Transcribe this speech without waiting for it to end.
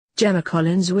Gemma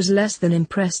Collins was less than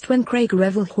impressed when Craig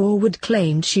Revel-Horwood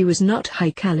claimed she was not high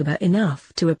caliber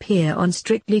enough to appear on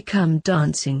Strictly Come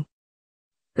Dancing.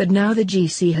 But now the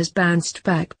GC has bounced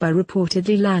back by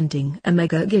reportedly landing a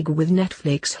mega gig with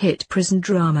Netflix hit prison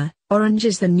drama, Orange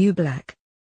is the New Black.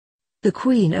 The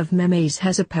Queen of Memes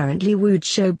has apparently wooed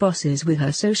show bosses with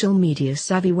her social media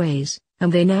savvy ways,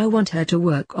 and they now want her to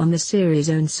work on the series'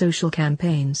 own social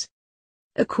campaigns.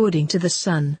 According to The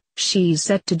Sun, she's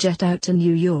set to jet out to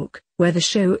New York, where the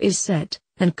show is set,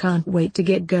 and can't wait to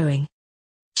get going.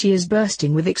 She is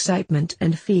bursting with excitement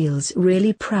and feels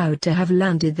really proud to have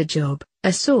landed the job,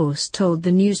 a source told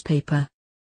the newspaper.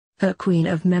 Her Queen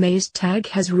of Memes tag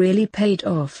has really paid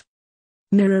off.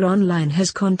 Mirror Online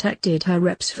has contacted her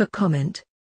reps for comment.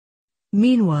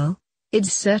 Meanwhile,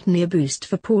 it's certainly a boost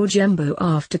for poor Jumbo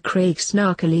after Craig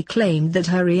snarkily claimed that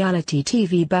her reality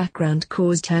TV background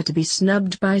caused her to be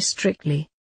snubbed by Strictly.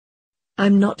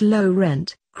 "I'm not low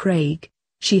rent, Craig,"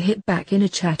 she hit back in a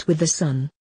chat with The Sun.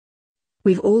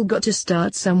 "We've all got to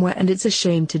start somewhere, and it's a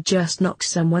shame to just knock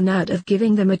someone out of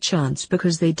giving them a chance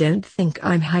because they don't think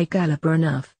I'm high caliber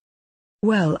enough.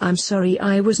 Well, I'm sorry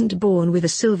I wasn't born with a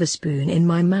silver spoon in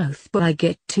my mouth, but I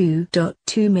get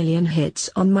 2.2 million hits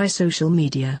on my social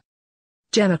media."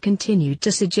 Gemma continued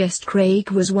to suggest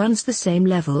Craig was once the same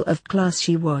level of class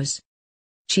she was.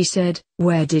 She said,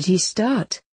 "Where did he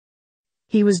start?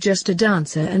 He was just a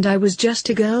dancer and I was just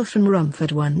a girl from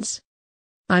Romford once.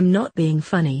 I'm not being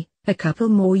funny, a couple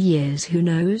more years, who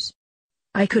knows?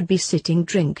 I could be sitting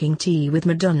drinking tea with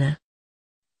Madonna.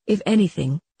 If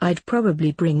anything, I'd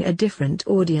probably bring a different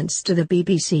audience to the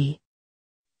BBC.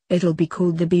 It'll be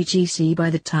called the BGC by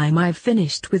the time I've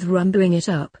finished with rumboing it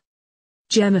up."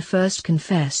 Gemma first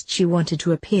confessed she wanted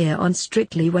to appear on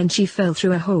Strictly when she fell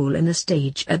through a hole in the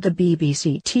stage at the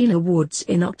BBC Teen Awards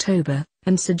in October,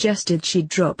 and suggested she'd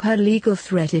drop her legal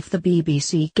threat if the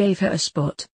BBC gave her a spot.